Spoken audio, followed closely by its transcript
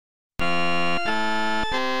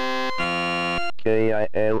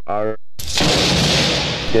KILR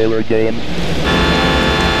KILR game.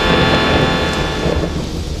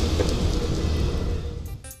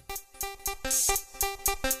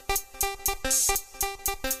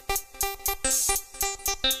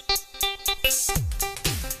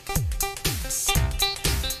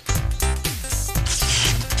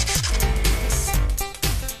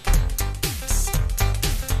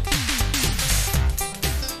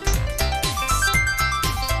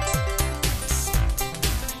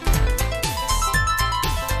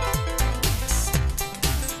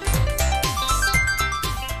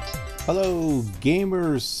 Hello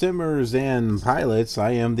gamers, simmers, and pilots.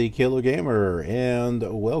 I am the Killer Gamer,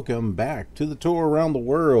 and welcome back to the tour around the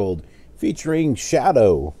world featuring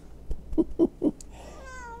Shadow.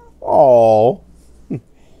 Aww.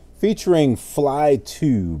 Featuring Fly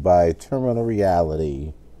 2 by Terminal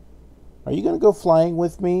Reality. Are you gonna go flying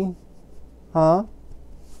with me? Huh?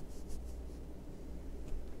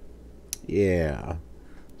 Yeah.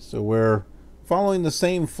 So we're following the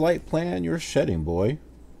same flight plan you're shedding, boy,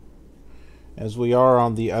 as we are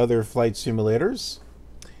on the other flight simulators.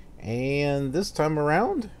 And this time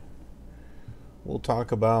around, we'll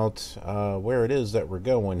talk about where it is that we're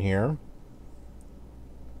going here.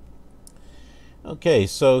 Okay,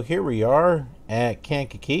 so here we are at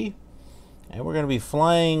Kankakee, and we're going to be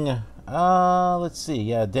flying, let's see,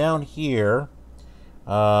 yeah, down here.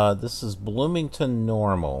 This is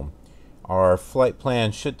Bloomington-Normal. Our flight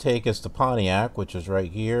plan should take us to Pontiac, which is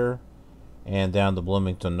right here, and down to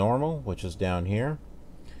Bloomington-Normal, which is down here.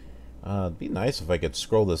 It'd be nice if I could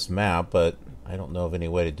scroll this map, but I don't know of any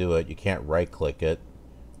way to do it. You can't right-click it.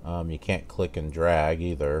 You can't click and drag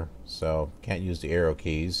either, so can't use the arrow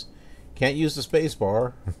keys. Can't use the space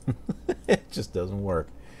bar. It just doesn't work.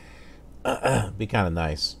 Be kind of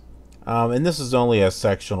nice. And this is only a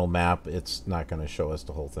sectional map. It's not going to show us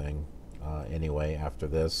the whole thing anyway after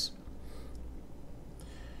this.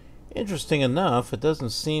 Interesting enough, it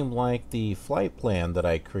doesn't seem like the flight plan that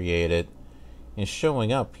I created is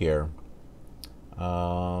showing up here.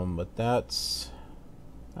 But that's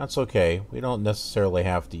okay. We don't necessarily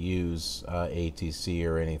have to use ATC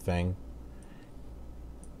or anything.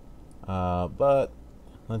 But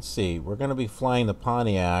let's see. We're going to be flying the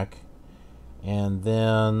Pontiac, and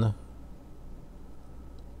then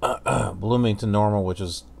Bloomington-Normal, which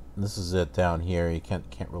is, this is it down here. You can't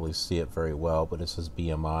really see it very well, but it says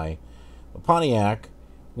BMI. But Pontiac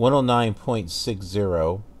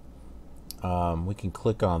 109.60. We can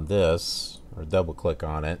click on this, or double click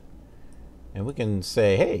on it, and we can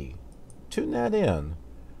say, hey, tune that in,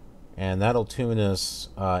 and that'll tune us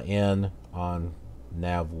in on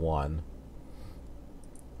nav 1.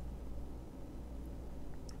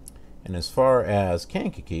 And as far as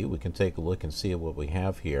Kankakee, we can take a look and see what we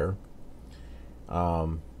have here.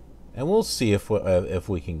 And we'll see if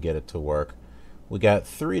we can get it to work. We got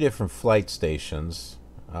 3 different flight stations.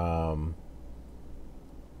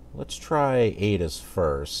 Let's try ATIS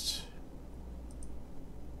first.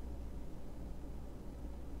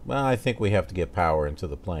 Well, I think we have to get power into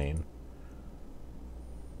the plane.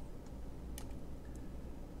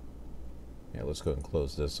 Yeah, let's go ahead and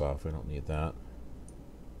close this off. We don't need that.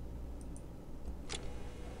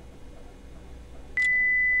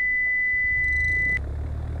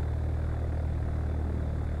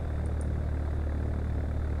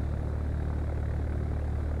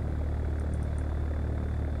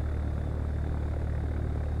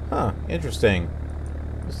 Huh, interesting.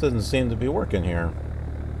 This doesn't seem to be working here.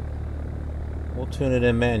 We'll tune it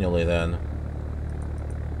in manually then.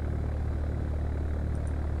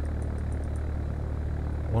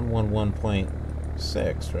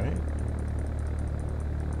 .6, right?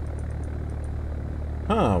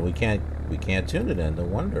 Huh, we can't tune it in, no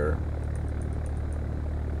wonder.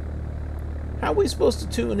 How are we supposed to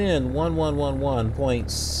tune in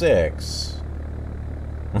 1111.6?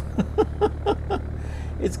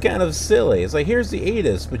 It's kind of silly. It's like, here's the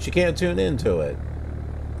ATIS, but you can't tune into it.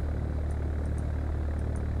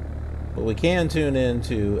 But we can tune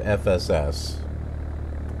into FSS.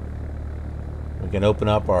 We can open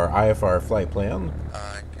up our IFR flight plan.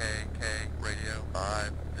 KIKK radio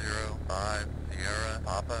 505 Sierra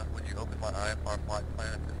Papa. Would you open my IFR flight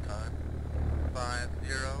plan at this time?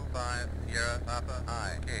 505 Sierra Papa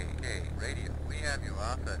IKK radio. We have you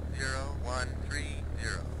off at 0130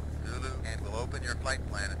 Zulu, and we'll open your flight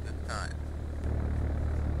plan at this time.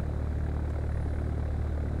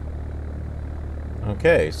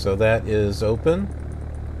 Okay, so that is open.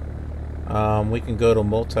 We can go to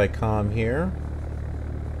multicom here.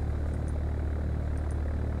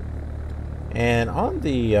 And on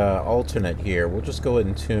the alternate here, we'll just go ahead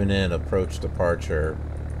and tune in approach departure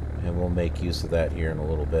And we'll make use of that here in a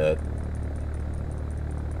little bit.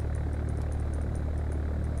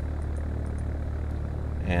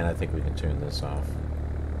 And I think we can turn this off.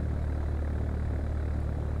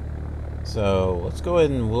 So let's go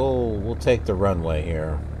ahead and we'll take the runway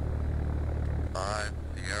here. 5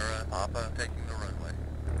 Sierra Papa taking the runway.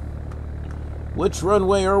 Which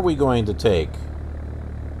runway are we going to take?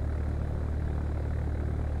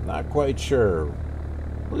 Not quite sure.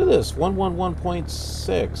 Look at this,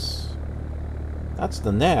 111.6. That's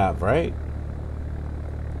the nav, right?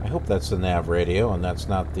 I hope that's the nav radio and that's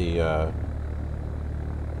not the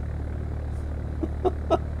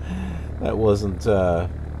that wasn't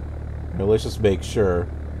let's just make sure.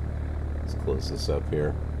 Let's close this up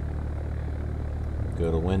here.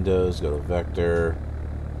 Go to Windows, go to Vector.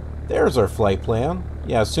 There's our flight plan.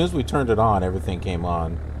 Yeah, as soon as we turned it on, everything came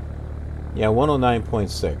on. Yeah,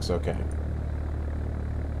 109.6, okay.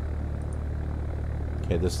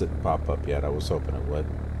 Okay, this didn't pop up yet. I was hoping it would.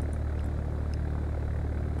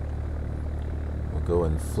 We'll go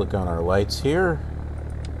and flick on our lights here.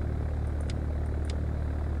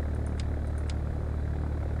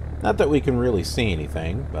 Not that we can really see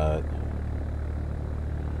anything, but...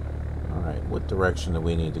 Alright, what direction do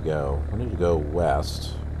we need to go? We need to go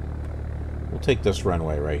west. We'll take this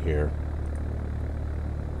runway right here.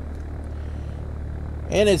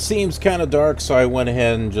 And it seems kind of dark, so I went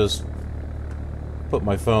ahead and just put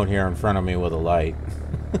my phone here in front of me with a light.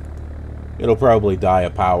 It'll probably die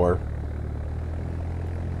of power.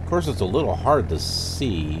 Of course, it's a little hard to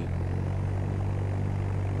see.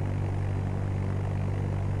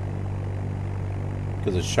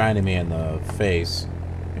 Because it's shining me in the face.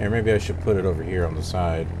 Here, maybe I should put it over here on the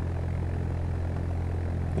side.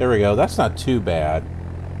 There we go. That's not too bad.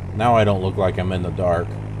 Now I don't look like I'm in the dark.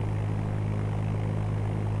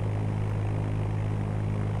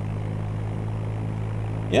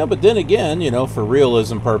 Yeah, but then again, you know, for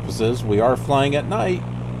realism purposes, we are flying at night.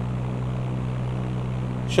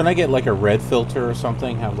 Should I get like a red filter or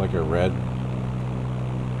something? Have like a red...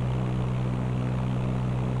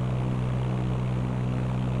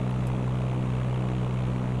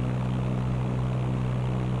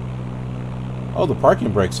 Oh, the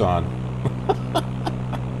parking brake's on.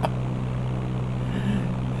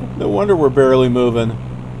 No wonder we're barely moving.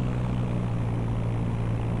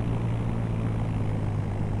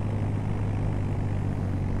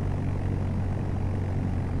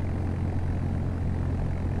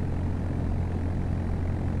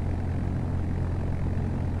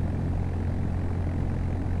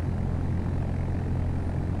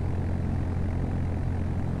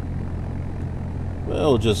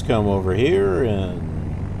 We'll just come over here and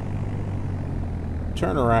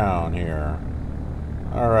turn around here.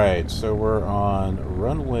 Alright, so we're on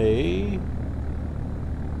runway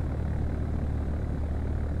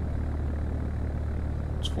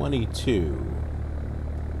 22.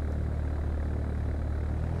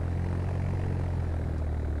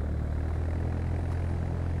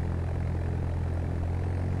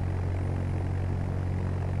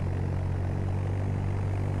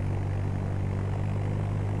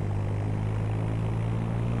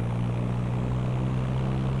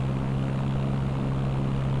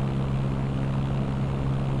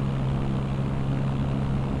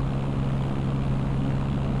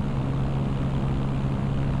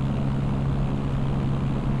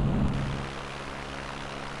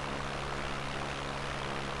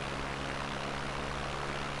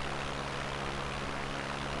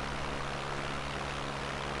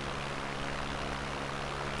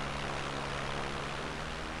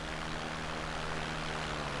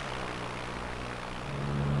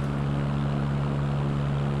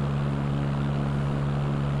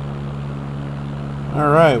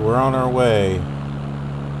 Alright, we're on our way.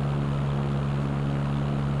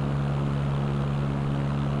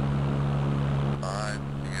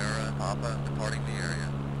 Sierra Papa departing the area.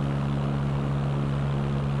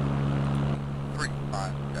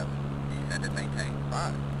 357. Descend and maintain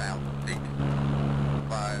 5,000 feet.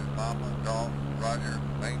 5 Papa Golf, Roger.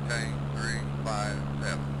 Maintain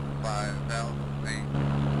 357. 5,000 feet.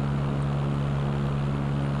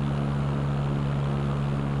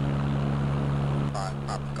 5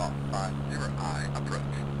 Papa Golf, 50I approach.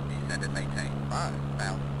 Descend and maintain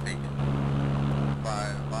 5,000 feet.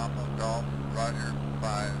 5 Papa Golf, Roger.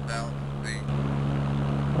 5,000 feet.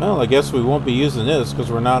 Well, I guess we won't be using this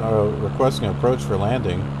because we're not requesting an approach for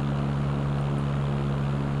landing.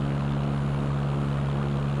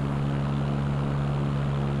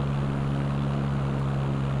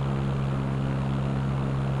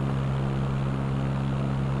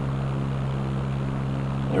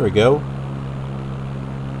 There we go.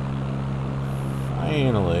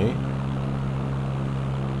 finally.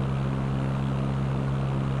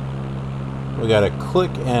 We gotta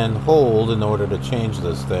click and hold in order to change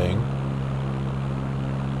this thing.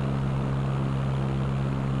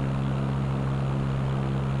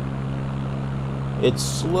 It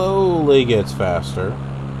slowly gets faster.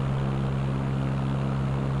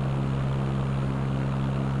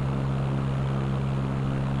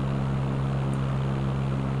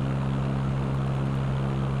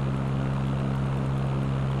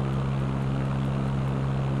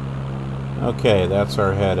 Okay, that's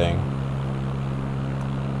our heading.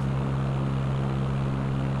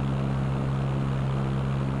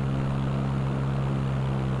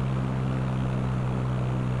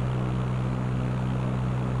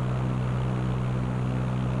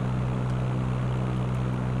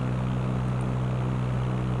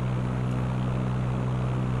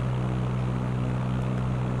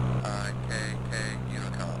 KIKK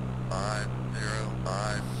Unicom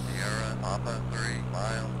 505 Sierra Papa 3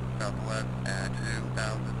 miles southwest at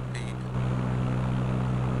 2,000 feet.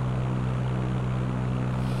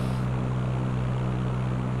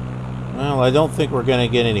 Well, I don't think we're going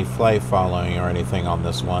to get any flight following or anything on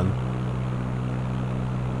this one.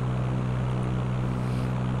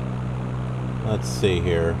 Let's see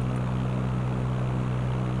here.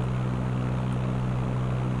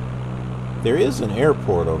 There is an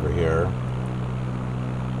airport over here.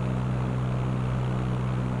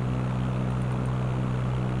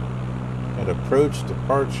 At approach,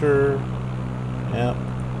 departure. Yep.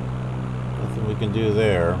 Nothing we can do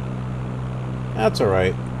there. That's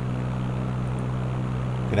alright.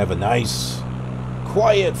 Can have a nice,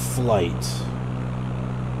 quiet flight.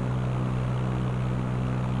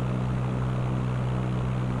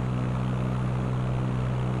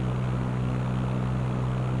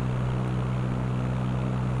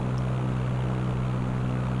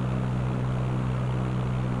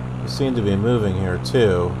 We seem to be moving here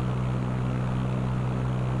too.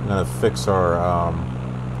 I'm gonna fix our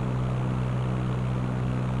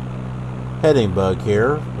heading bug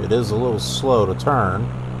here. It is a little slow to turn.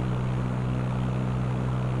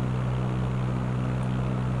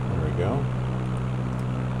 There we go.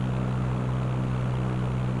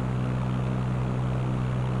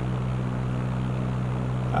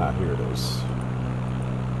 Ah, here it is.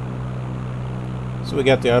 So we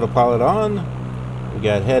got the autopilot on. We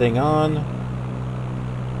got heading on.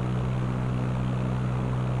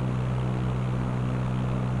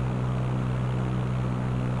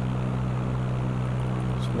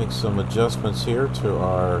 Let's make some adjustments here to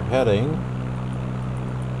our heading.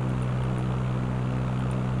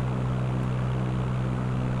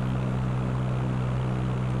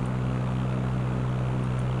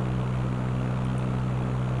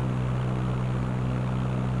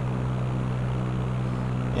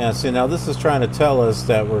 Yeah, see, now this is trying to tell us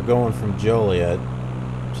that we're going from Joliet,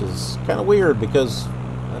 which is kind of weird because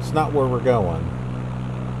that's not where we're going.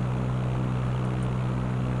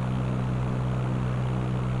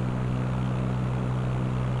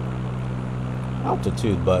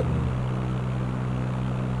 Altitude button.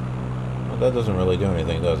 Well, that doesn't really do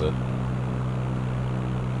anything, does it?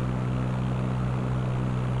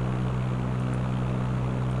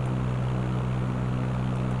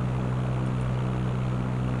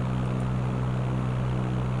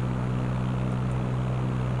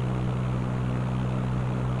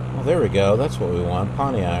 Well, there we go. That's what we want.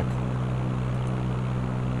 Pontiac.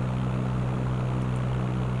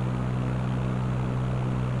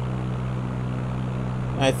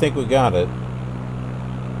 I think we got it.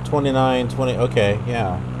 29, 20. Okay,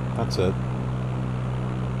 yeah. That's it.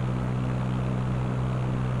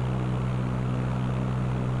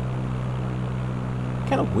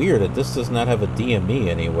 Kind of weird that this does not have a DME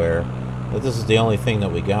anywhere. That this is the only thing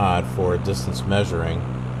that we got for distance measuring.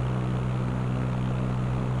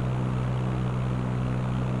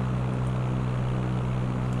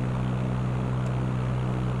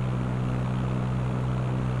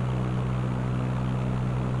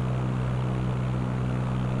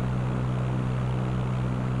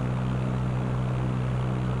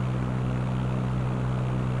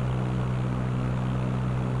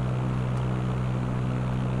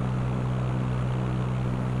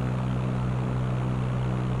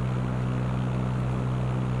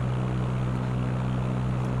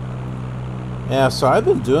 Yeah, so I've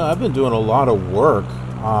been doing a lot of work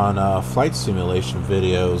on flight simulation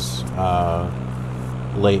videos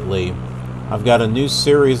lately. I've got a new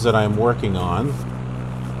series that I'm working on.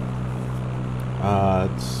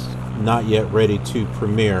 It's not yet ready to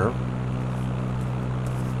premiere,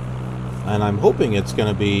 and I'm hoping it's going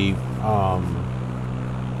to be.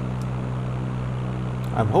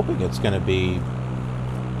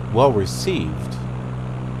 well received,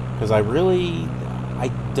 because I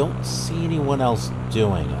don't see anyone else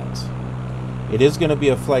doing it. It is going to be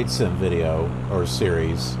a flight sim video or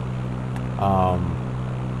series.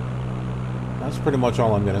 That's pretty much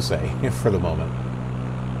all I'm going to say for the moment.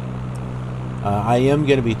 I am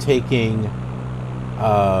going to be taking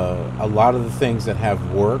a lot of the things that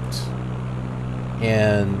have worked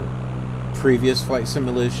in previous flight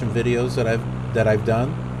simulation videos that I've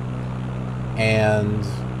done, and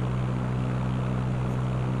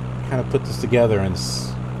kind of put this together, and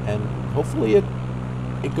hopefully it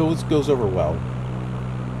goes over well.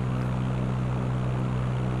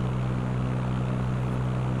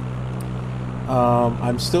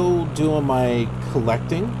 I'm still doing my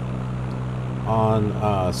collecting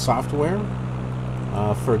on software.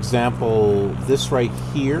 For example, this right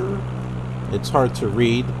here, it's hard to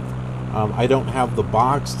read. I don't have the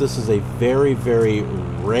box. This is a very, very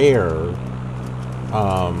rare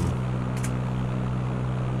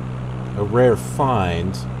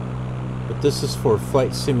find, but this is for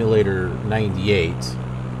Flight Simulator 98,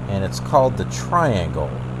 and it's called The Triangle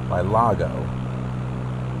by Lago.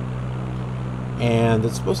 And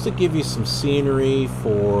it's supposed to give you some scenery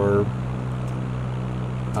for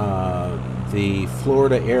the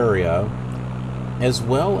Florida area, as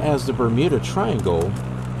well as the Bermuda Triangle.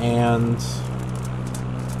 And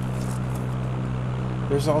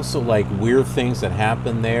there's also like weird things that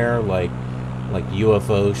happen there, like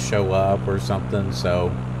UFOs show up or something.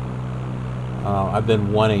 So I've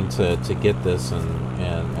been wanting to get this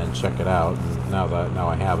and check it out. And now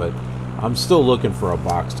I have it. I'm still looking for a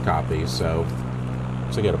boxed copy, so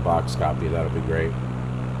to get a boxed copy, that'll be great.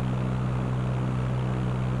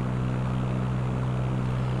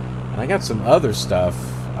 And I got some other stuff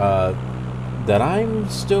that I'm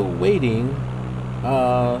still waiting.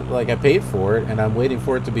 Like, I paid for it, and I'm waiting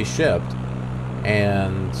for it to be shipped.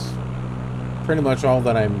 And pretty much all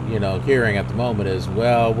that I'm, hearing at the moment is,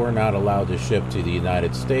 well, we're not allowed to ship to the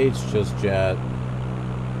United States just yet.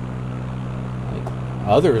 Like,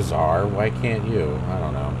 others are. Why can't you? I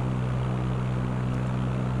don't know.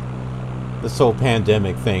 This whole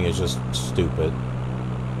pandemic thing is just stupid.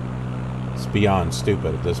 It's beyond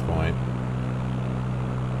stupid at this point.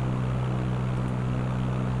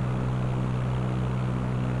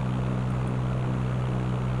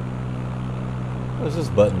 What does this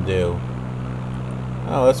button do?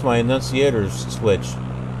 Oh, that's my annunciator's switch,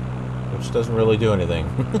 which doesn't really do anything.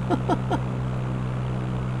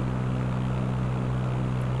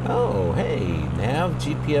 Oh, hey, nav,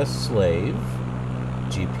 GPS slave,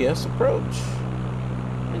 GPS approach.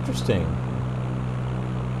 Interesting.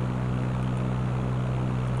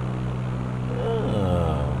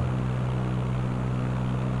 Oh.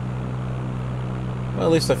 Well,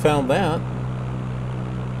 at least I found that.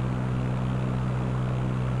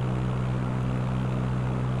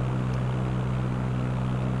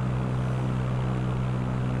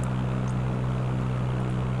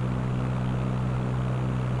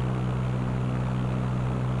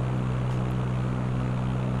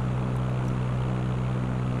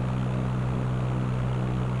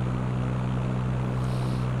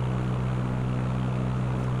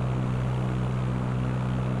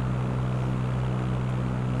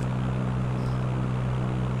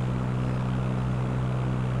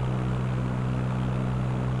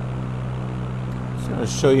 To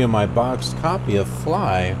show you my boxed copy of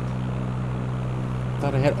Fly.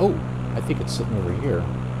 Thought I had. Oh, I think it's sitting over here.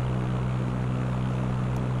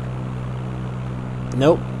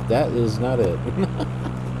 Nope, that is not it.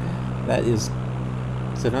 That is.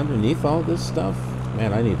 Is it underneath all this stuff?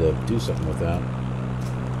 Man, I need to do something with that.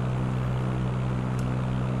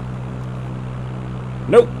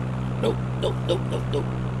 Nope. Nope. Nope. Nope. Nope. Nope.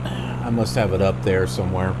 I must have it up there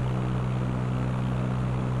somewhere.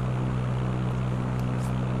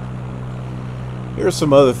 Here's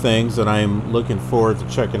some other things that I'm looking forward to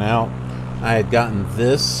checking out. I had gotten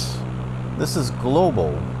this. This is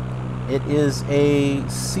Global. It is a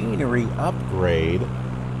scenery upgrade.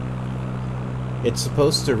 It's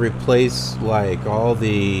supposed to replace like all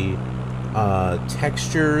the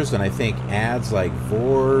textures, and I think adds like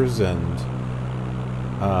VORs and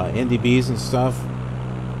NDBs and stuff.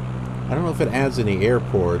 I don't know if it adds any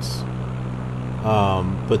airports,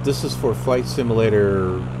 but this is for Flight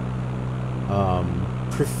Simulator.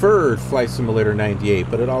 Preferred Flight Simulator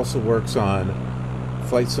 98, but it also works on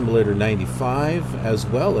Flight Simulator 95 as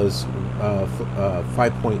well as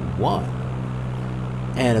 5.1.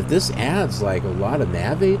 And if this adds like a lot of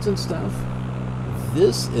nav aids and stuff,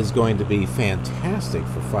 this is going to be fantastic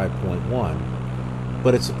for 5.1.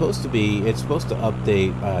 But it's supposed to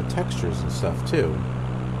update textures and stuff too.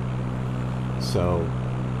 So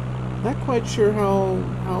Not quite sure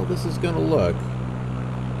how this is going to look.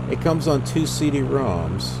 It comes on 2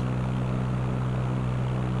 CD-ROMs.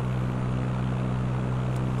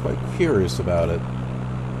 Quite curious about it.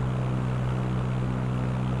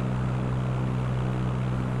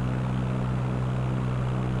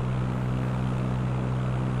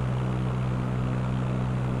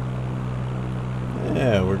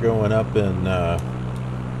 Yeah, we're going up in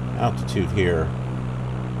altitude here.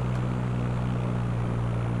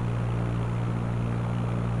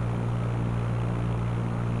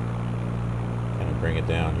 Kind of bring it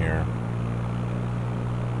down here.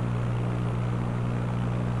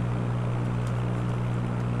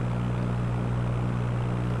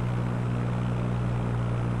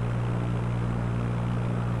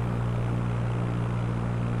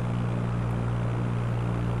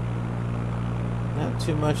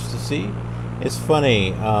 Too much to see. It's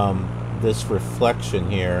funny, this reflection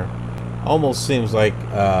here almost seems like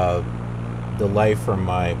the light from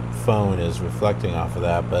my phone is reflecting off of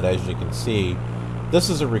that, but as you can see, this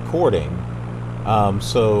is a recording,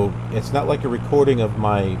 so it's not like a recording of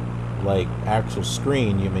my actual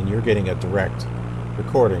screen. I mean, you're getting a direct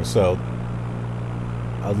recording, so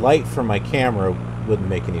a light from my camera wouldn't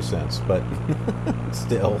make any sense, but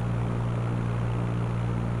still.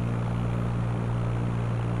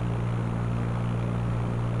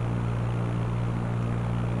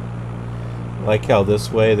 Like how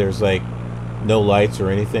this way there's like no lights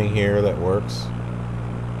or anything here that works.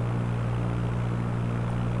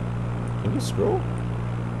 Can you scroll?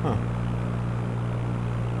 Huh.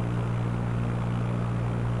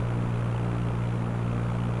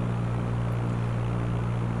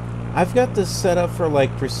 I've got this set up for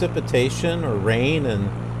like precipitation or rain, and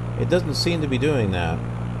it doesn't seem to be doing that.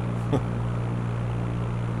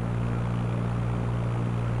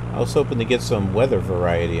 I was hoping to get some weather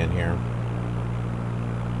variety in here.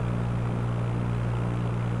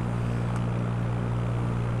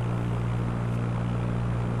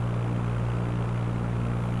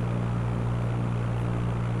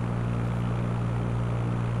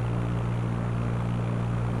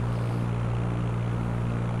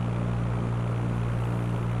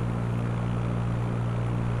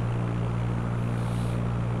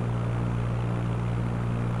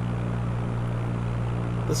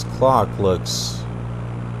 This clock looks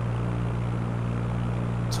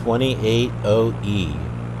 280E.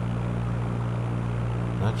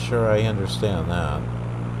 Not sure I understand that.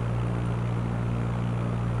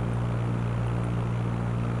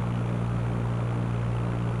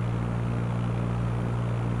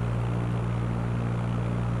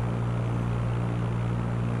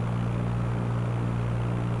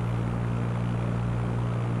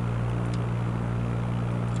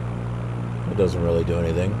 It doesn't really do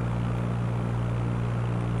anything.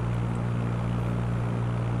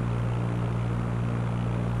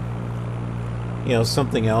 You know,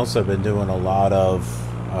 something else I've been doing a lot of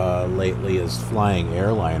lately is flying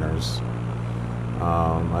airliners.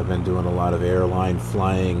 I've been doing a lot of airline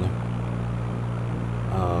flying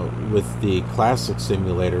with the classic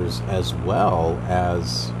simulators as well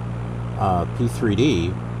as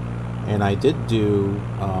P3D, and I did do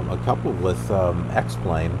a couple with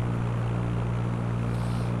X-Plane.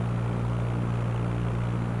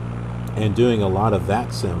 And doing a lot of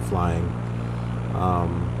that sim flying.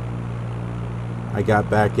 I got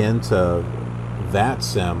back into that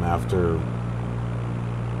sim after,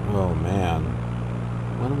 oh man,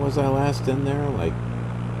 when was I last in there? Like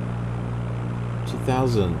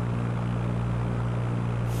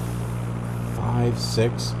 2005,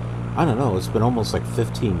 6? I don't know, it's been almost like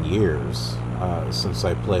 15 years since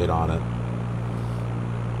I played on it.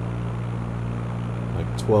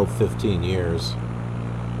 Like 12, 15 years.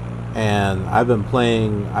 And I've been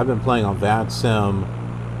playing on that sim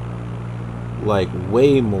like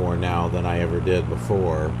way more now than I ever did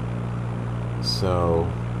before. So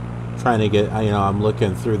trying to get, you know, I'm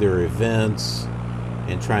looking through their events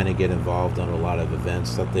and trying to get involved in a lot of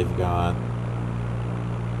events that they've got.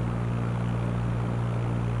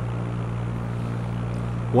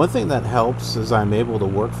 One thing that helps is I'm able to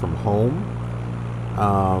work from home.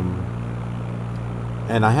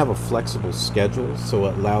 And I have a flexible schedule, so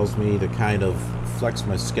it allows me to kind of flex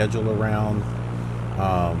my schedule around.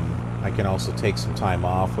 I can also take some time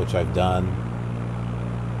off, which I've done,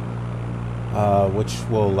 which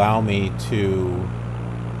will allow me to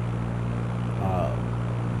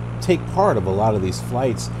take part of a lot of these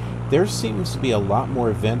flights. There seems to be a lot more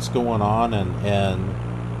events going on and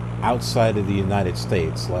outside of the United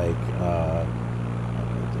States, like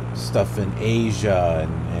stuff in Asia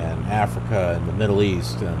and Africa and the Middle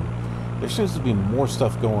East, and there seems to be more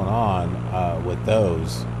stuff going on with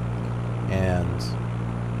those. And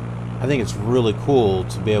I think it's really cool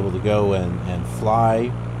to be able to go and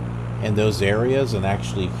fly in those areas and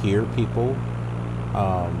actually hear people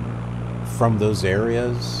from those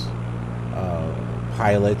areas,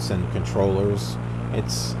 pilots and controllers.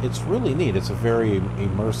 It's really neat. It's a very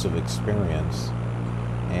immersive experience,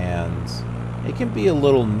 and it can be a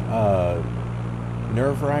little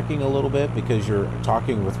nerve-wracking a little bit because you're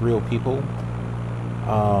talking with real people.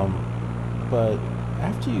 But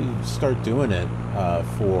after you start doing it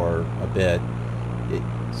for a bit, it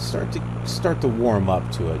start to warm up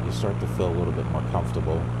to it. You start to feel a little bit more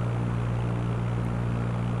comfortable.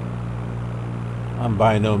 I'm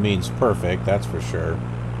by no means perfect, that's for sure.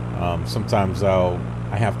 Sometimes I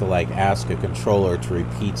have to like ask a controller to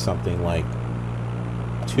repeat something like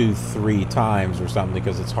 2-3 times or something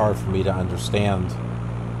because it's hard for me to understand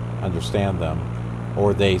them,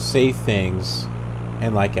 or they say things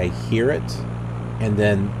and like I hear it, and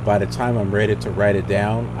then by the time I'm ready to write it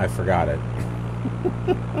down, I forgot it.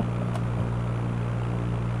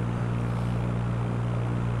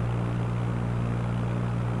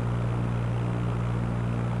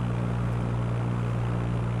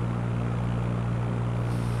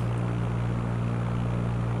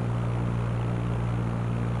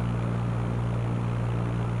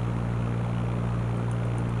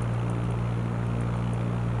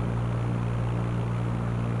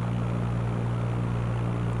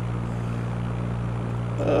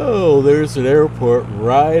 Oh, there's an airport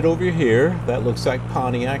right over here. That looks like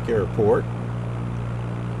Pontiac Airport.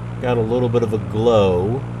 Got a little bit of a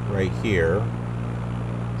glow right here.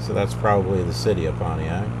 So that's probably the city of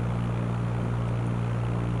Pontiac.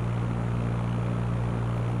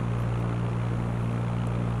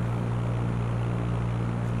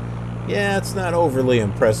 Yeah, it's not overly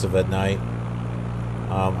impressive at night.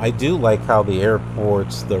 I do like how the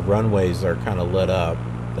airports, the runways are kind of lit up.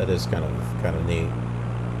 That is kind of neat.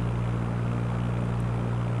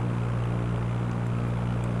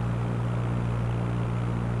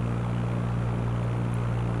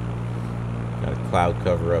 Got a cloud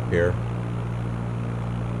cover up here.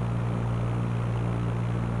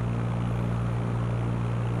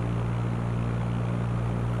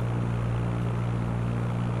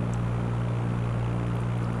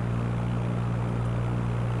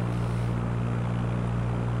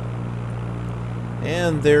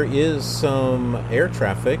 And there is some air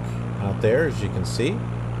traffic out there, as you can see.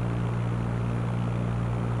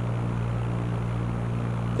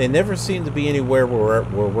 They never seem to be anywhere where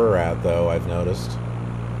we're at, though, I've noticed.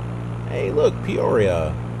 Hey, look,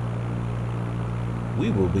 Peoria. We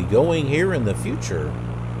will be going here in the future.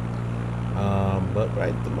 But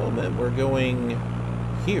right at the moment, we're going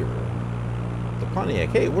here. The Pontiac.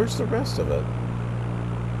 Hey, where's the rest of it?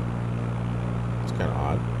 It's kind of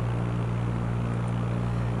odd.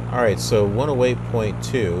 Alright, so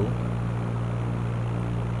 108.2.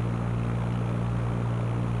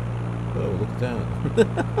 Oh, look at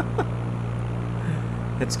that.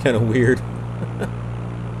 That's kind of weird.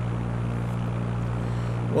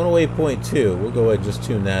 108.2. We'll go ahead and just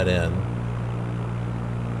tune that in.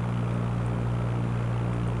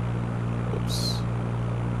 Oops.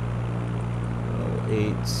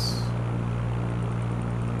 108.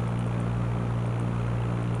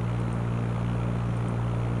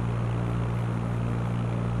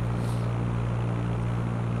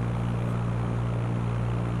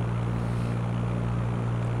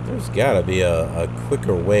 There's got to be a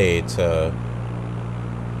quicker way to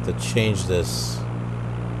change this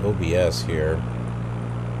OBS here.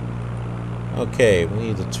 Okay, we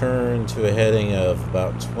need to turn to a heading of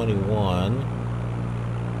about 21.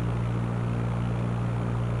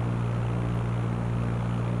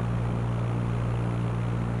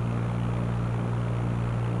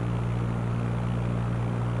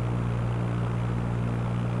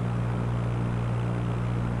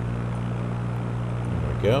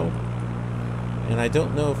 Go. And I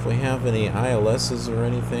don't know if we have any ILSs or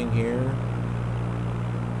anything here.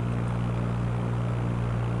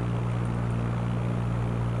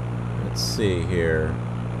 Let's see here.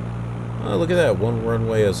 Oh, look at that. One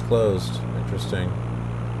runway is closed. Interesting.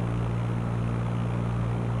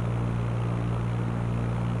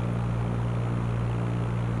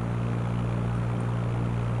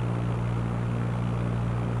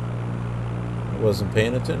 I wasn't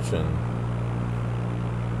paying attention.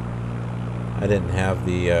 I didn't have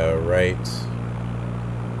the right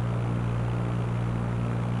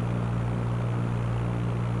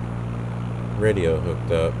radio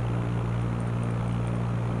hooked up.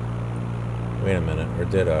 Wait a minute, or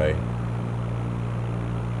did I?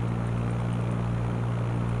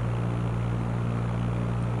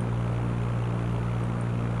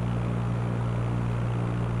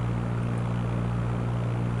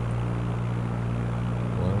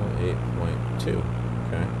 1.2.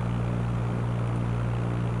 Okay.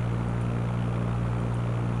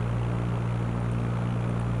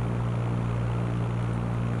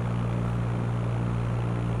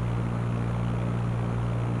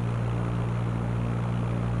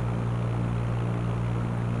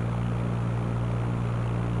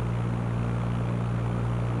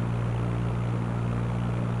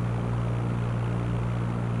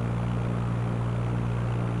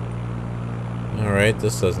 Alright,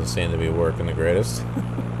 this doesn't seem to be working the greatest.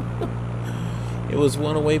 It was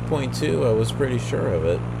 108.2, I was pretty sure of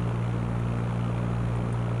it.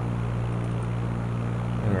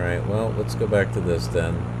 Alright, well, let's go back to this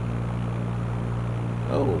then.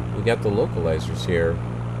 Oh, we got the localizers here.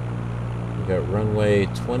 We got runway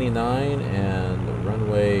 29 and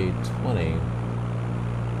runway 20.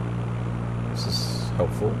 This is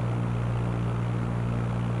helpful.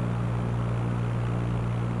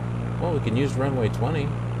 Well, we can use runway 20.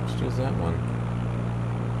 Let's use that one.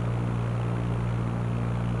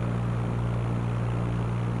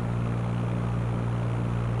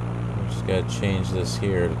 We just gotta change this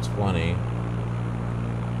here to 20.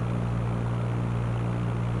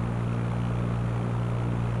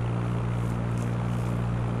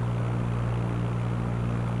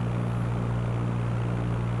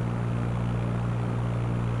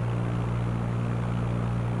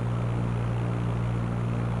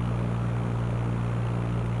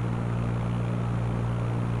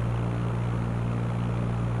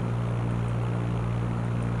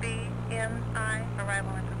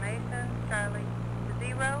 Arrival information, Charlie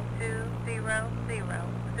 0200,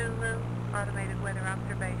 Zulu, automated weather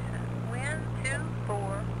observation. Wind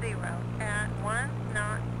 240 at 1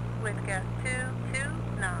 knot, with gust 2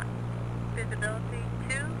 knots. Visibility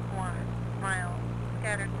 21 miles.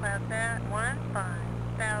 Scattered clouds at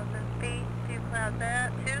 15,000 feet. Few clouds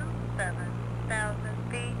at 27,000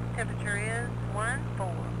 feet. Temperature is 14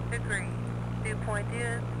 degrees. Dew point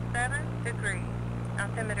is 7 degrees.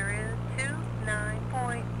 Altimeter is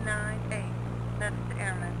 29.98. That's the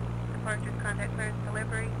airman. Departure contact clearance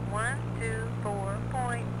delivery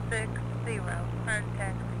 124.60. Prior to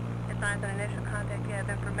taxi. Advise on initial contact. You have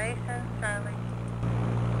information. Charlie.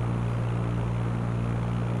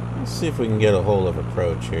 Let's see if we can get a hold of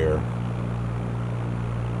approach here.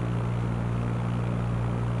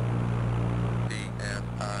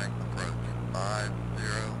 KBMI approach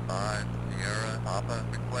 505 Sierra Papa.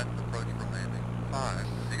 Request approach for landing.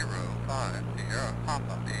 505 Sierra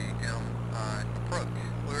Papa. KBMI approach.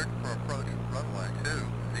 Cleared for approach runway 20.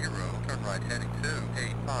 Turn right heading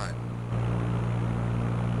 285.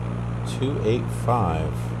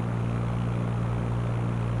 285.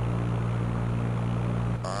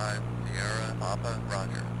 5 Sierra Papa,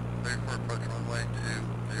 roger. Cleared for approach runway 20.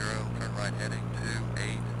 Turn right heading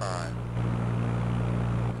 285.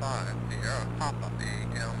 5 Sierra Papa,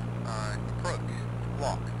 KBMI approach.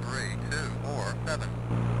 Walk 3247.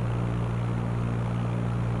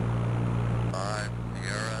 5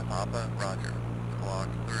 Sierra Papa, roger. Clock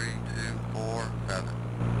 3247.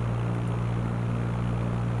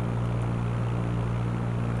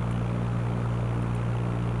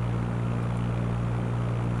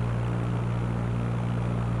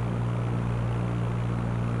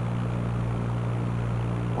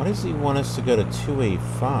 Why does he want us to go to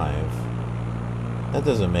 285? That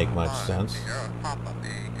doesn't make much sense. Sierra Papa,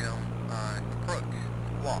 KBMI approach.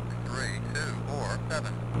 Walk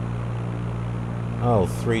 3247. Oh,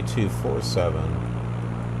 3247.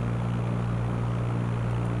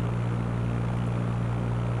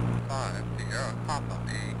 5 Sierra Papa,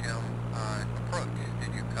 KBMI approach.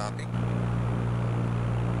 Did you copy?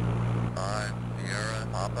 5 Sierra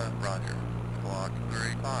Papa, roger. Squawk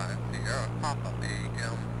 35 Sierra Papa,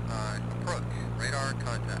 KBMI approach. Radar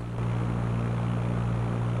contact.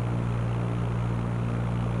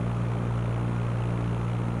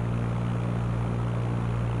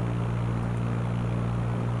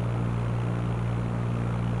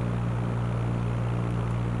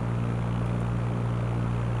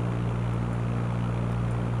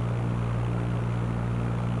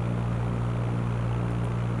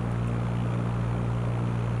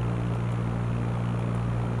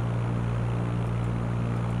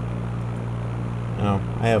 No,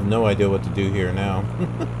 I have no idea what to do here now.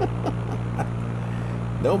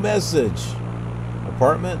 No message.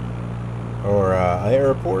 Apartment? Or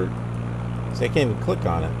airport? See, I can't even click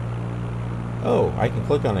on it. Oh, I can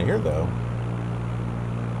click on it here, though.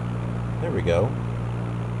 There we go.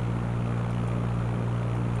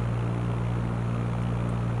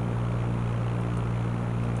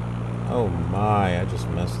 Oh my, I just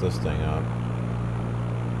messed this thing up.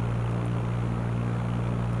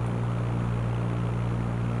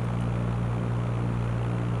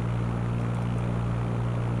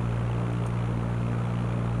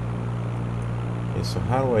 Okay, so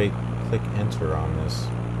how do I click enter on this?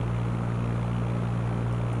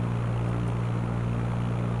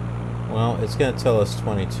 Well, it's going to tell us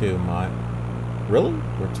 22 miles. Really?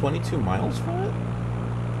 We're 22 miles from it?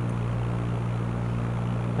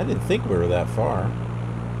 I didn't think we were that far.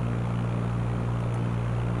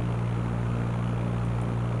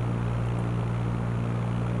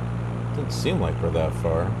 Didn't seem like we're that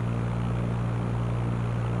far.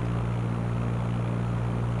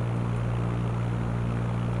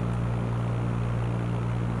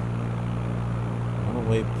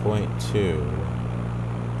 Point 2.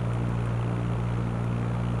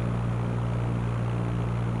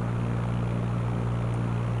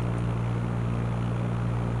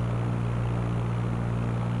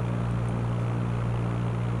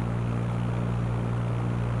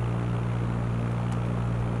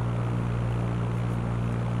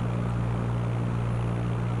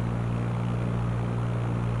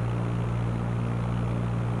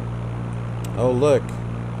 Oh, look.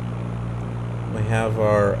 We have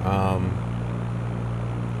our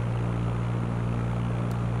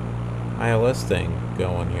ILS thing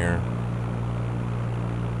going here.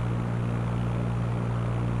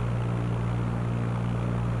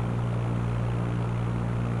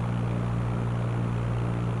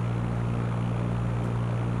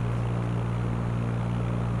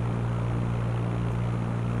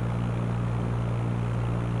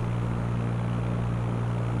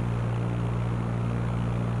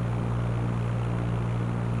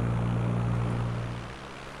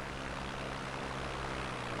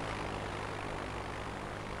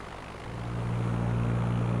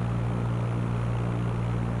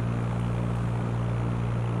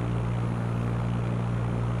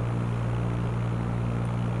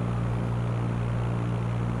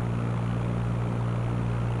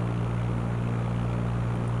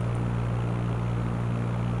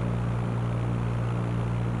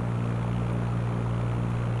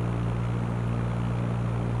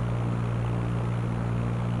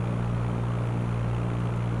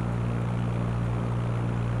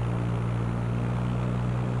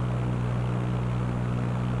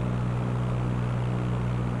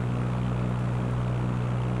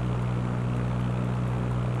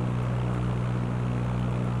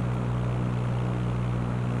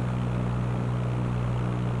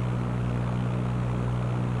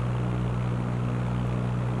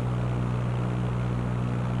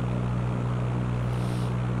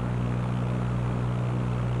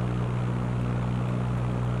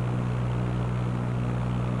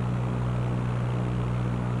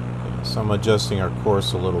 So I'm adjusting our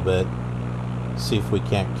course a little bit. See if we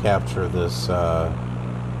can't capture this, the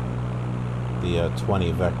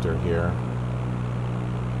 20 vector here.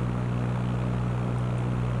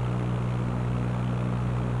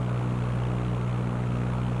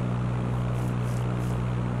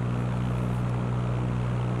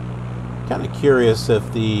 Kind of curious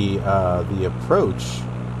if the approach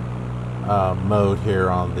mode here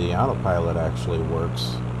on the autopilot actually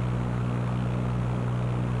works.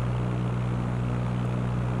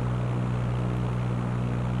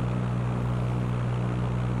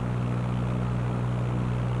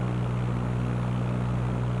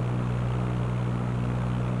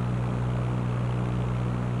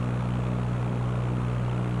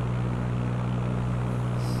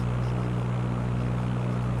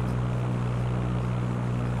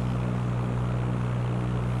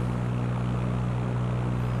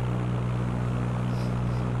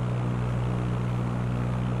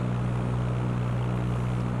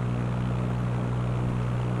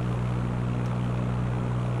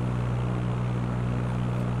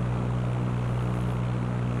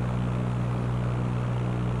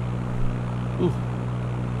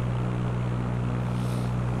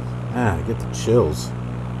 I get the chills.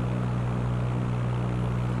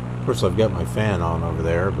 Of course, I've got my fan on over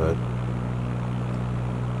there, but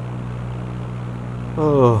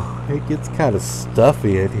oh, it gets kind of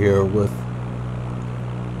stuffy in here with,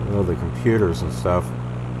 you know, the computers and stuff.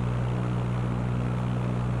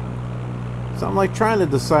 So I'm like trying to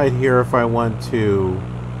decide here if I want to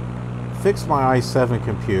fix my i7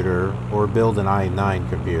 computer or build an i9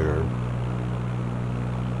 computer.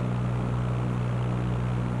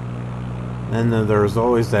 And then there's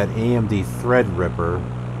always that AMD Threadripper.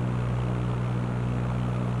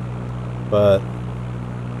 But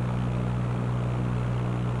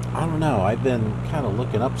I don't know, I've been kind of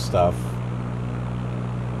looking up stuff,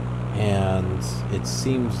 and it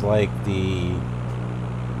seems like the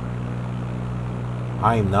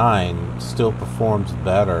i9 still performs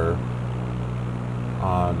better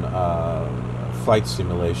on flight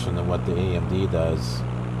simulation than what the AMD does.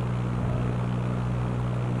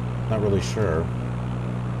 Not really sure.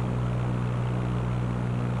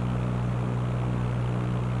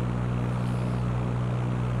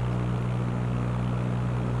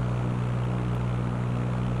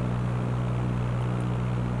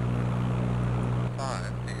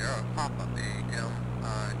 Papa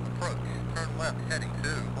KBMI approach. Turn left heading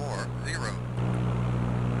 240.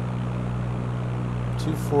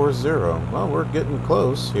 240. Well, we're getting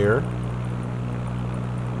close here.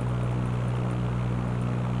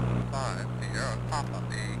 5 Sierra Papa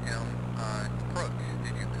KBMI approach.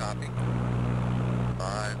 Did you copy?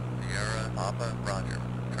 5 Sierra Papa Roger.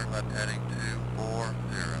 Turn left heading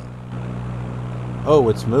 240. Oh,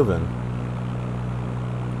 it's moving.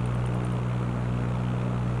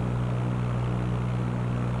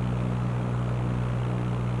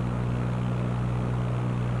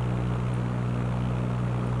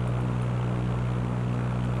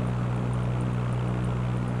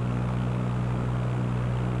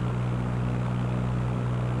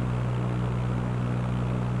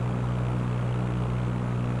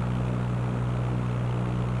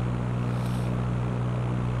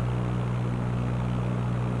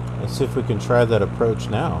 Let's see if we can try that approach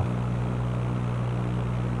now.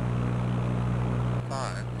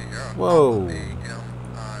 5 Sierra Whoa. Papa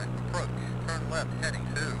KBMI approach. Turn left heading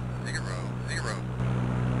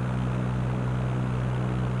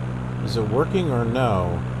 200. Is it working or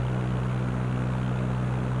no?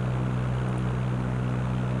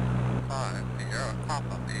 5 Sierra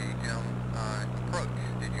Papa KBMI approach.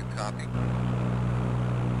 Did you copy?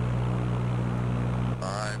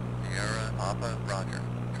 5 Sierra Papa Roger.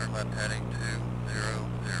 Turn left heading 200.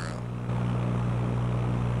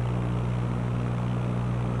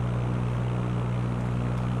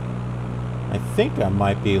 I think I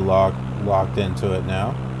might be locked into it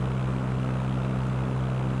now.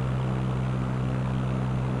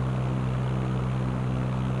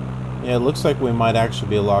 Yeah, it looks like we might actually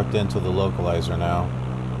be locked into the localizer now.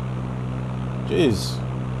 Jeez.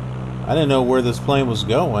 I didn't know where this plane was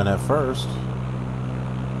going at first.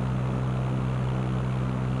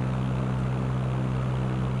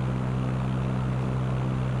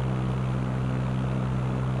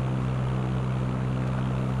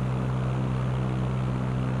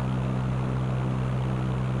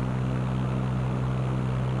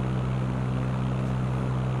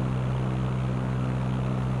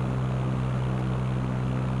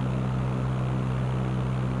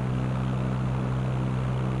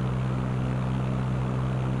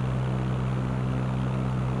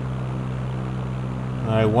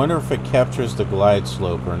 I wonder if it captures the glide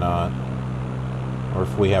slope or not, or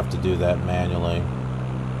if we have to do that manually.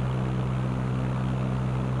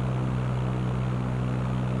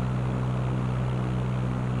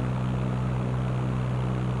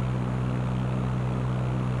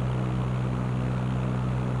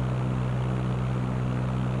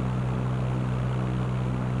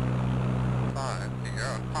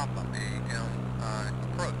 Sierra Papa KBMI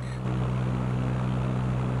approach.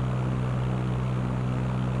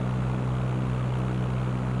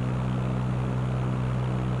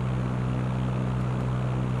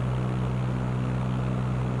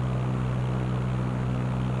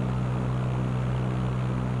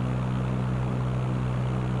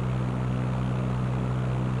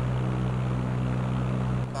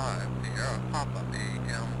 Sierra Papa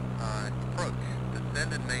KBMI approach.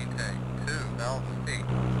 Descend and maintain 2,000 feet.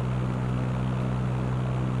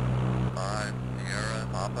 5 Sierra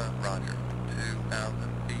Papa Roger.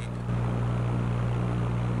 2,000 feet.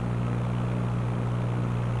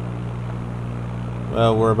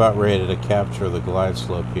 Well, we're about ready to capture the glide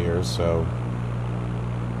slope here, so...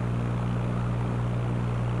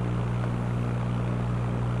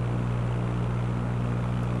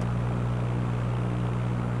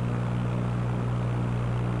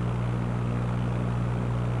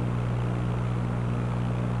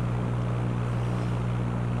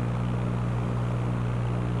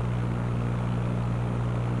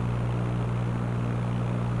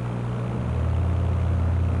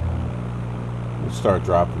 start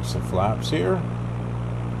dropping some flaps here.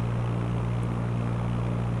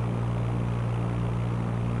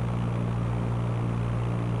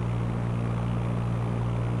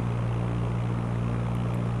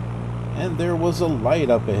 And there was a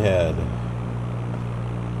light up ahead.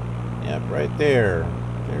 Yep, right there.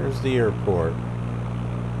 There's the airport.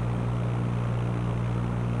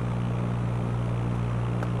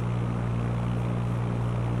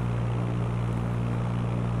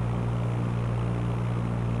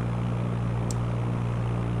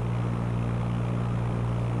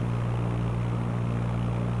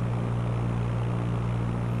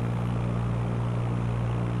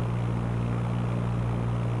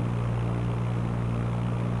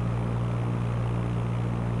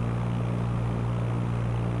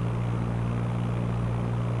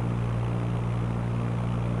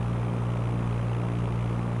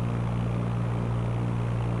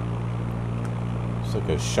 It's like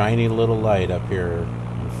a shiny little light up here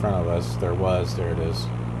in front of us. There it is.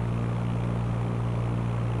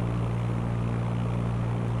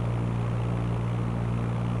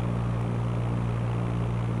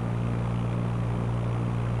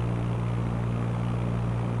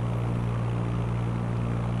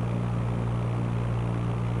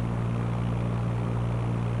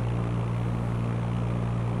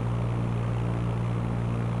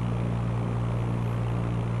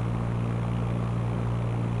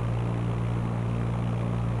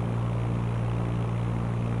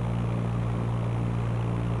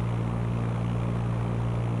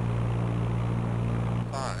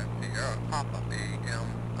 Papa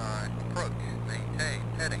BMI approach, maintain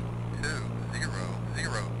heading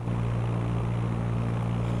 200.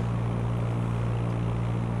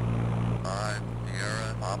 5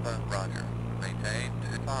 Sierra Papa Roger, maintain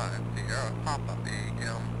 5 Sierra Papa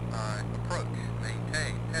BMI approach,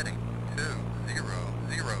 maintain heading 200.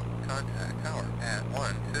 Contact tower at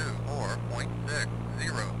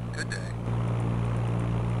 124.60. Good day.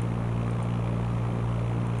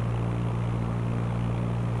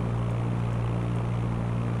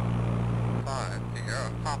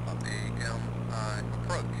 Sierra Papa BMI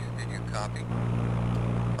approach. Did you copy?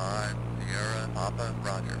 5 Sierra Papa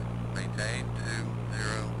Roger. Maintain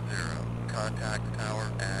 200. Contact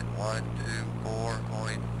tower at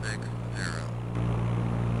 124.60.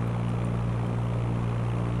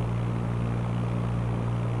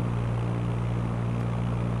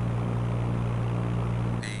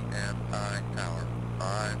 BMI tower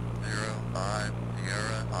 505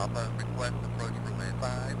 Sierra Papa. Request approach runway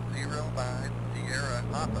 505 Sierra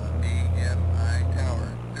Papa BMI tower.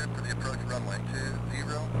 Good for the approach runway 20.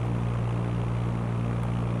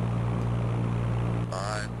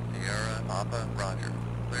 5 Sierra Papa Roger.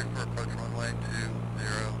 Cleared for approach runway 20.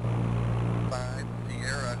 5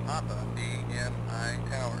 Sierra Papa BMI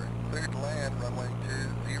tower. Cleared to land runway 20.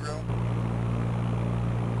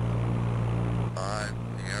 5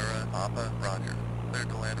 Sierra Papa Roger. Cleared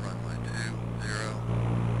to land runway 20.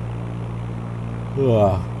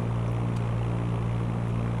 Ugh.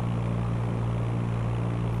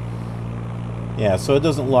 Yeah, so it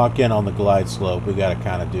doesn't lock in on the glide slope. We got to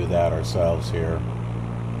kind of do that ourselves here.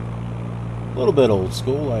 A little bit old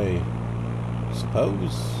school, I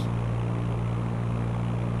suppose.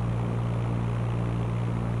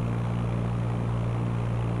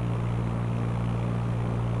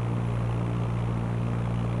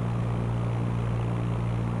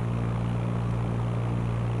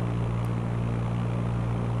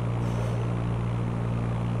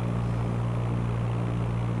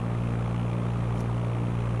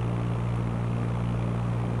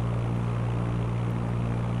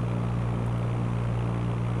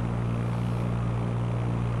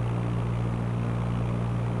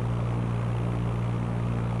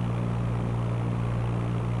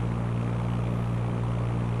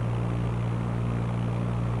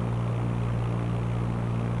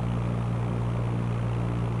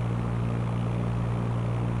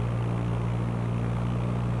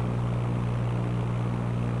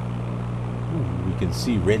 Can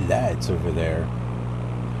see red lights over there.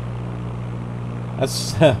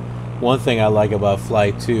 That's one thing I like about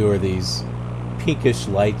Flight 2 are these pinkish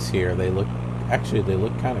lights here. They look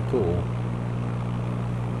kind of cool.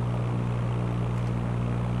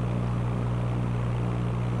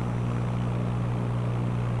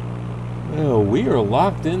 Oh, we are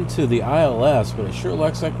locked into the ILS, but it sure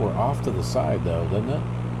looks like we're off to the side though, doesn't it?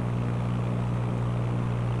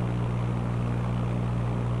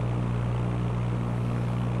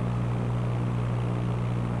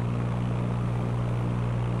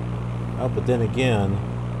 Oh, but then again,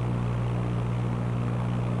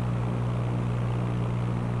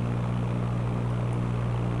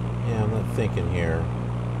 yeah, I'm not thinking here.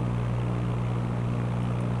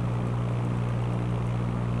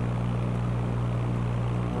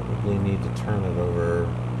 Probably need to turn it over.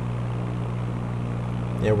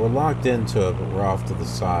 Yeah, we're locked into it, but we're off to the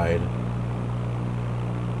side.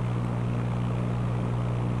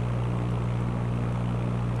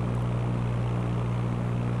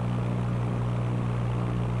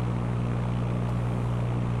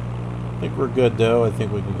 I think we're good though. I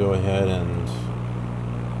think we can go ahead and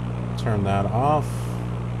turn that off.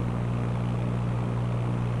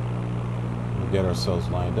 We'll get ourselves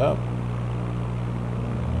lined up.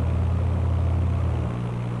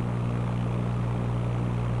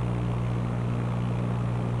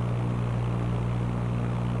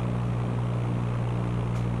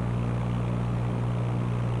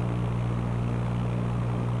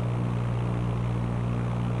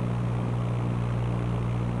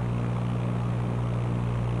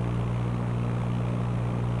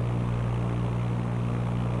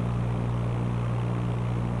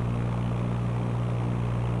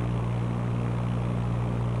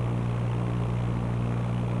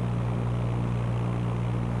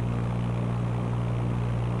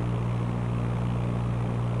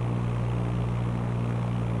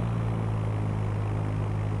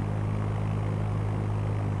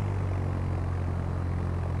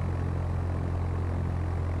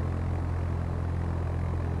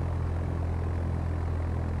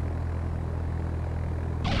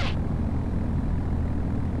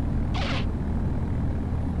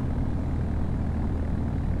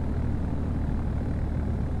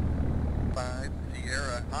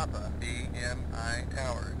 KBMI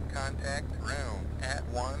tower. Contact ground at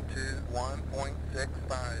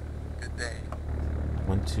 121.65. Good day.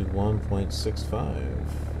 121.65.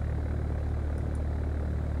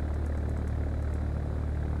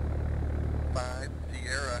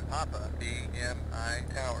 Sierra Papa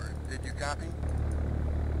BMI tower. Did you copy?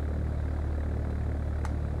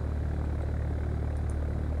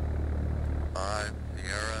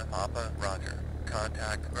 Sierra Papa Roger.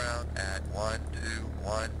 Contact ground at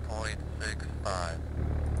 121.65.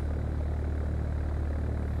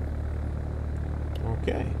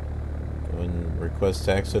 Okay. Go ahead and request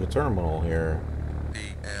to exit a terminal here.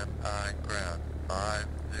 BMI ground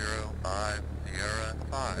 505 Sierra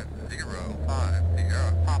 505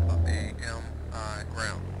 Sierra Papa BMI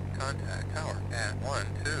ground. Contact tower at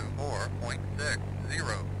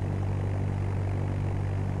 124.60.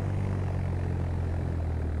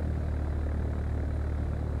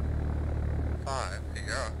 5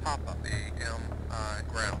 Sierra Papa BMI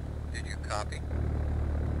ground. Did you copy?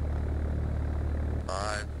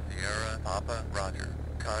 5 Sierra Papa Roger.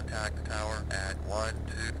 Contact tower at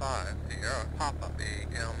 125 Sierra Papa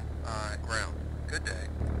BMI ground. Good day.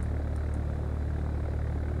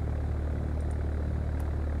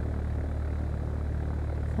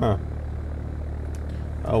 Huh.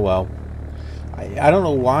 Oh well. I don't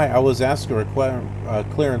know why I was asking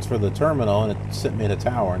clearance for the terminal and it sent me to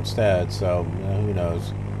tower instead, so you know, who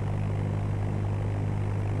knows.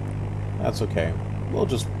 That's okay. We'll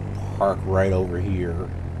just park right over here.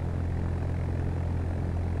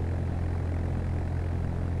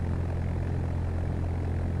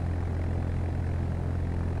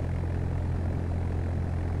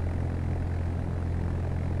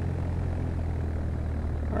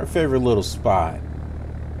 Our favorite little spot.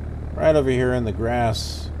 Right over here in the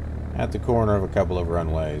grass at the corner of a couple of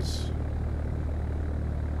runways.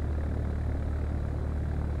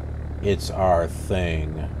 It's our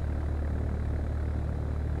thing.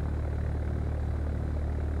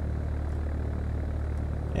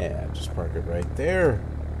 Yeah, just park it right there.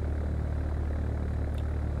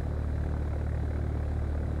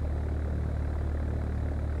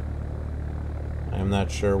 I'm not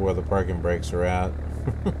sure where the parking brakes are at.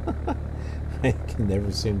 I can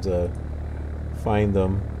never seem to find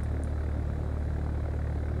them.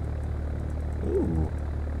 Ooh.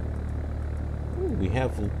 Ooh, we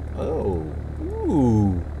have... Oh.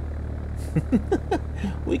 Ooh.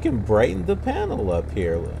 We can brighten the panel up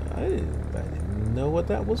here. I didn't know what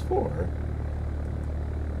that was for.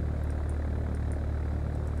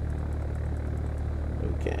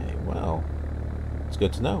 Okay, well. It's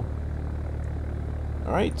good to know.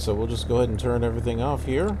 Alright, so we'll just go ahead and turn everything off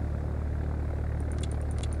here.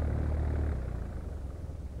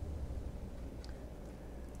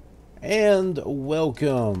 And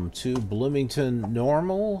welcome to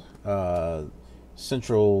Bloomington-Normal,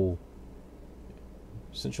 Central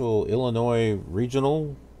Illinois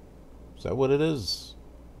Regional. Is that what it is?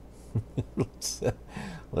 let's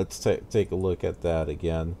take a look at that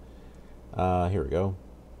again. Here we go.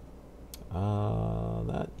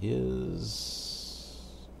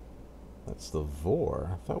 That's the VOR.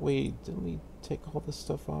 I thought didn't we take all this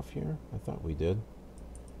stuff off here? I thought we did.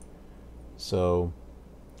 So,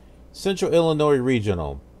 Central Illinois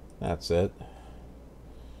Regional. That's it.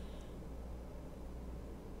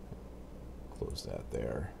 Close that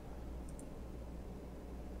there.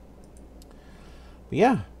 But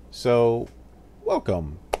yeah, so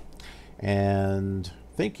welcome. And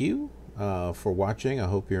thank you for watching. I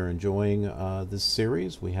hope you're enjoying this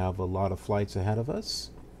series. We have a lot of flights ahead of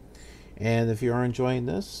us. And if you are enjoying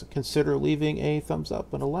this, consider leaving a thumbs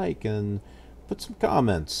up and a like and put some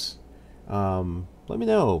comments. Let me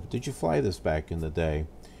know, did you fly this back in the day?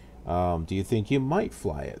 Do you think you might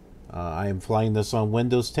fly it? I am flying this on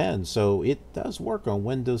Windows 10, so it does work on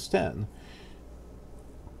Windows 10.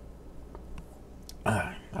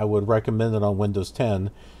 I would recommend it on Windows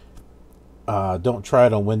 10. Don't try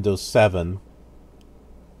it on Windows 7.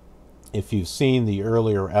 If you've seen the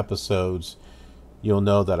earlier episodes, you'll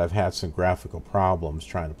know that I've had some graphical problems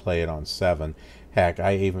trying to play it on 7. Heck,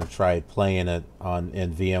 I even tried playing it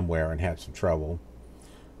in VMware and had some trouble.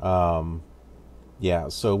 Yeah,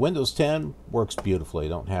 so Windows 10 works beautifully.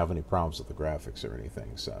 Don't have any problems with the graphics or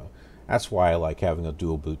anything. So that's why I like having a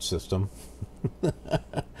dual boot system.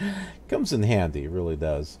 Comes in handy, it really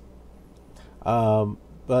does. Yeah,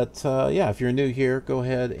 if you're new here, go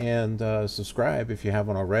ahead and subscribe if you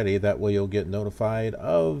haven't already. That way you'll get notified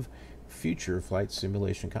of future flight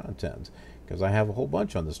simulation content, because I have a whole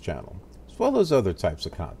bunch on this channel, as well as other types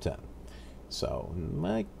of content. So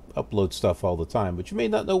I upload stuff all the time, but you may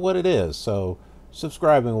not know what it is, so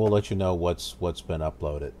subscribing will let you know what's been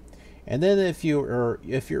uploaded. And then if you're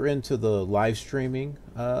into the live streaming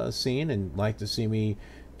scene and like to see me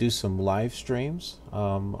do some live streams,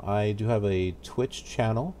 I do have a Twitch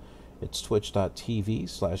channel. It's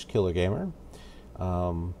twitch.tv/KillerGamer.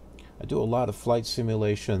 I do a lot of flight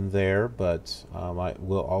simulation there, but I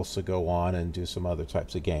will also go on and do some other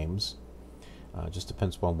types of games. Just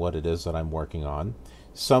depends upon what it is that I'm working on.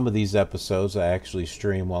 Some of these episodes I actually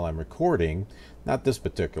stream while I'm recording. Not this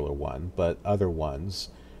particular one, but other ones.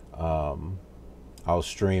 I'll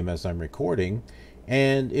stream as I'm recording.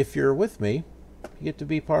 And if you're with me, you get to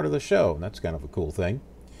be part of the show. That's kind of a cool thing.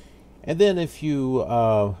 And then if you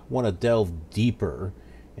want to delve deeper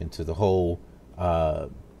into the whole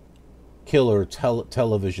killer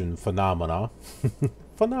television phenomena.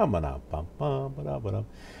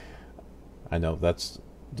 I know that's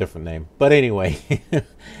a different name. But anyway,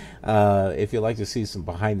 if you'd like to see some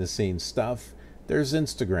behind-the-scenes stuff, there's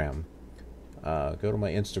Instagram. Go to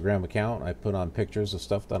my Instagram account. I put on pictures of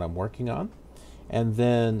stuff that I'm working on. And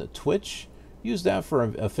then Twitch, use that for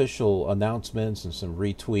official announcements and some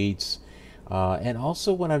retweets. And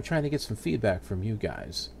also when I'm trying to get some feedback from you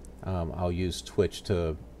guys, I'll use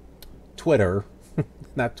Twitter,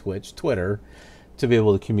 not Twitch, Twitter, to be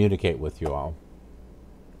able to communicate with you all.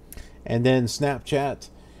 And then Snapchat,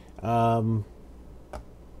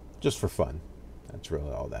 just for fun. That's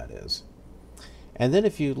really all that is. And then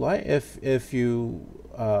if you like, if you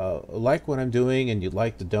like what I'm doing and you'd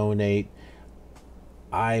like to donate,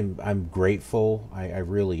 I'm grateful. I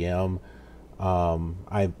really am.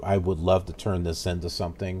 I would love to turn this into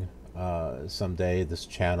something someday. This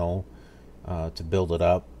channel, to build it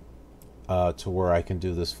up to where I can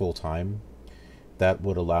do this full time. That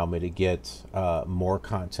would allow me to get more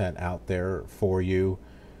content out there for you,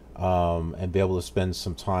 and be able to spend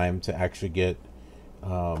some time to actually get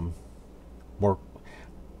more.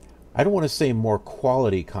 I don't want to say more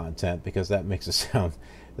quality content, because that makes it sound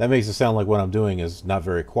like what I'm doing is not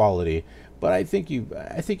very quality. But I think you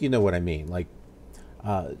know what I mean. Like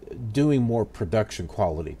doing more production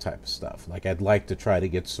quality type of stuff. Like I'd like to try to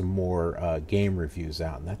get some more game reviews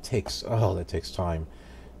out, and that takes time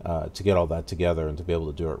to get all that together and to be able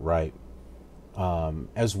to do it right.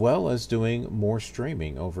 As well as doing more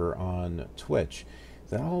streaming over on Twitch.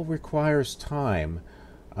 That all requires time,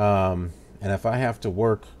 and if I have to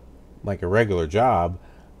work like a regular job,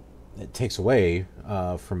 it takes away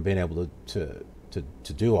from being able to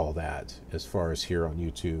do all that. As far as here on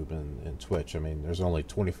YouTube and Twitch, I mean, there's only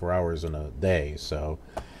 24 hours in a day. So,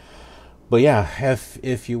 but yeah,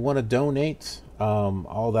 if you want to donate,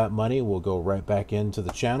 all that money will go right back into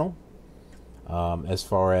the channel. As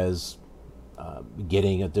far as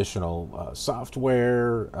getting additional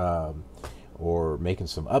software, or making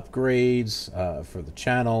some upgrades for the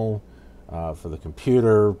channel, for the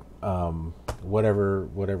computer,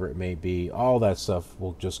 whatever it may be, all that stuff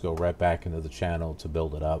will just go right back into the channel to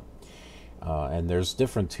build it up. And there's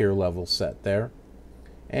different tier levels set there,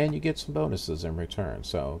 and you get some bonuses in return.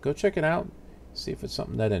 So go check it out, see if it's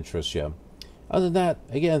something that interests you. Other than that,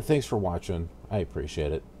 again, thanks for watching. I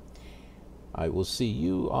appreciate it. I will see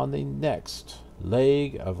you on the next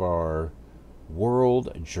leg of our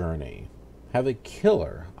world journey. Have a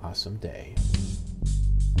killer awesome day.